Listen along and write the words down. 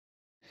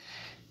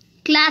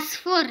Class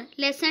 4,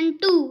 Lesson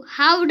 2.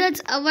 How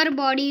does our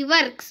body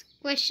works?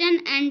 Question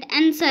and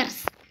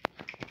answers.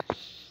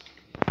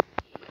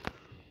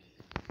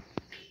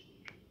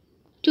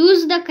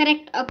 Choose the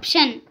correct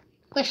option.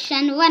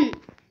 Question 1.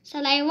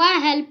 Saliva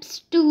helps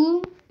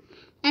to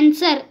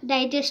answer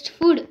digest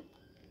food.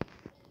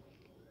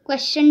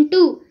 Question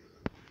 2.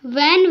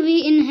 When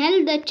we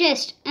inhale the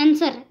chest,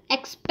 answer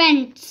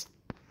expands.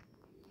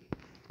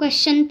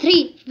 Question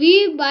 3.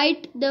 We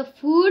bite the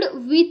food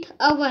with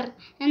our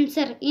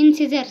answer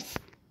incisors.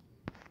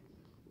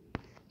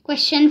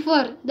 Question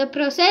 4. The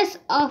process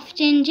of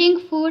changing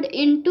food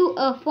into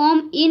a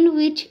form in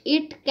which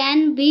it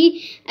can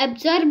be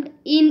absorbed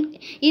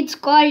is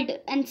called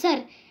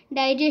answer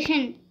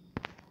digestion.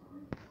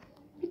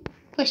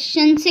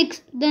 Question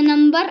 6. The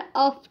number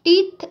of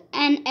teeth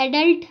an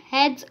adult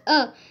has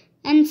a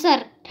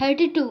answer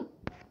 32.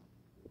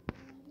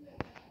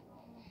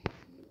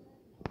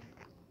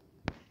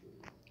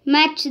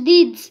 Match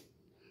these.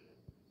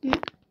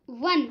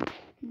 1.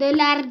 The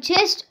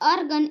largest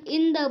organ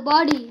in the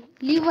body,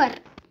 liver.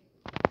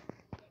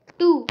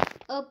 2.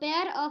 A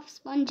pair of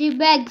spongy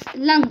bags,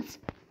 lungs.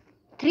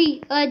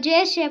 3. A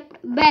J-shaped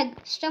bag,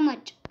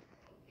 stomach.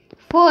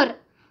 4.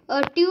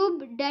 A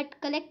tube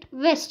that collects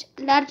waste,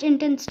 large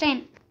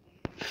intestine.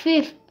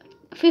 Fifth,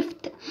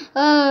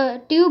 a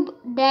tube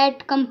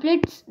that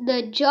completes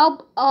the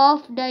job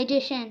of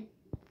digestion,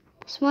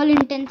 small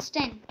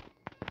intestine.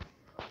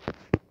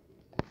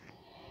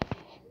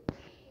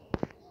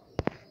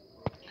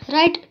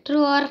 Right,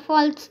 true or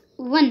false?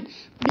 1.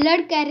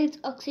 Blood carries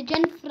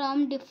oxygen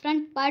from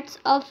different parts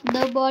of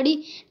the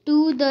body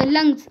to the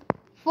lungs.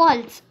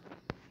 False.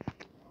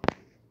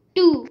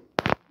 2.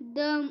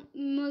 The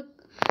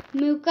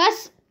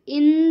mucus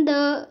in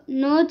the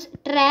nose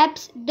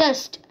traps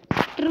dust.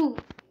 True.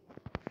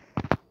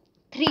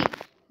 3.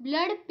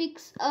 Blood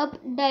picks up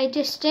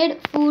digested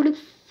food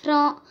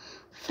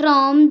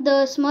from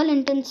the small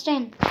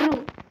intestine.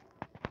 True.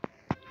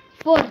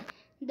 4.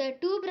 The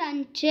two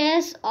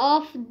branches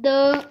of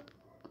the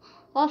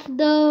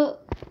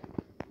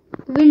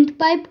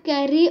windpipe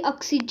carry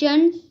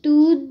oxygen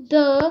to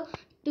the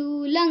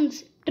two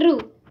lungs.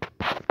 True.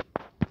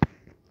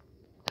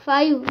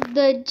 5.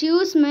 The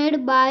juice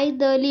made by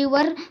the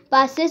liver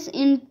passes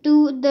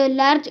into the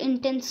large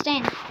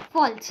intestine.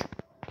 False.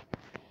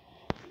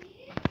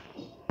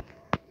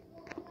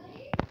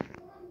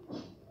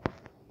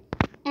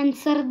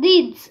 Answer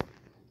these.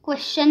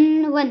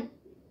 Question 1.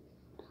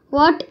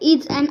 What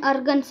is an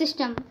organ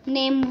system?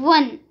 Name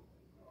 1.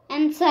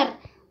 Answer.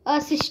 A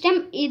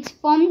system is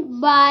formed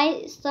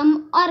by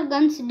some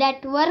organs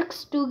that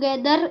works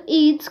together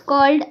is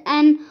called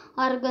an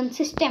organ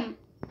system.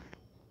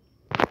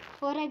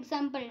 For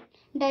example,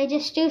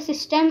 digestive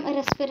system,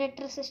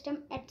 respiratory system,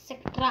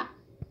 etc.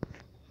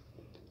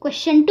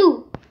 Question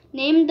 2.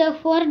 Name the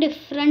 4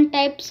 different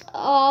types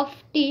of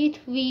teeth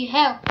we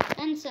have.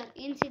 Answer.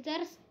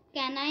 Incisors,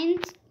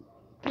 canines,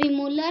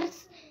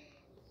 premolars,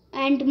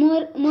 and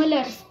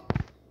molars.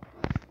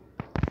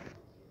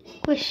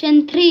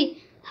 Question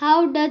 3.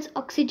 How does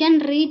oxygen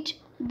reach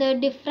the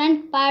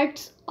different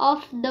parts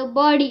of the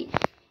body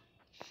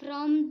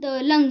from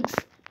the lungs?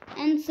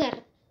 Answer.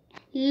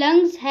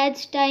 Lungs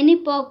has tiny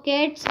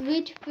pockets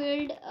which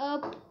filled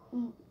up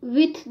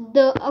with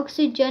the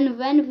oxygen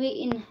when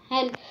we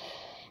inhale.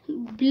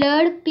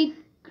 Blood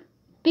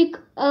pick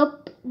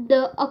up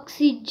the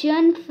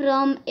oxygen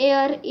from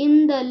air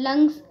in the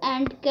lungs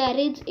and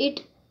carries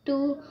it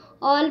to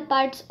all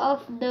parts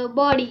of the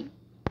body.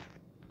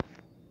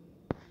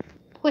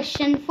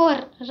 Question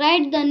 4.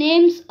 Write the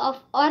names of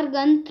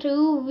organs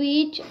through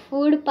which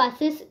food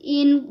passes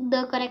in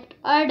the correct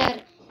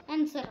order.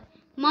 Answer.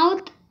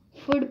 Mouth,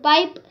 food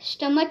pipe,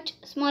 stomach,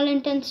 small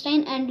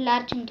intestine, and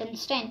large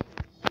intestine.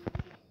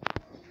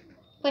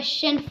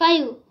 Question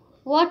 5.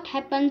 What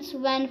happens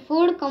when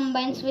food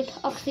combines with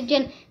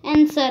oxygen?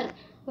 Answer.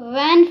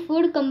 When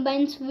food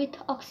combines with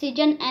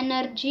oxygen,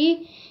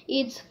 energy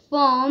is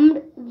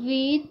formed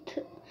with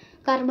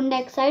carbon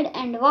dioxide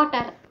and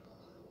water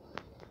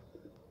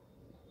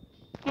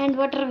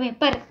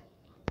vapor.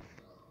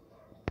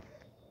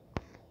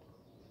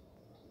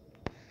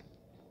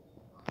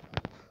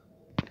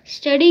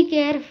 Study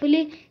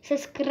carefully,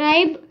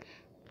 subscribe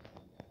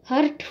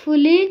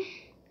heartfully,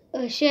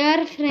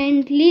 share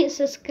friendly,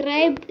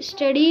 subscribe,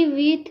 study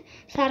with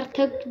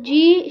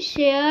Sarthakg,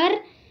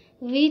 share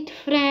with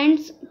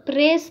friends,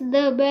 press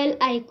the bell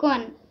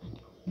icon.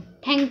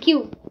 Thank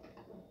you.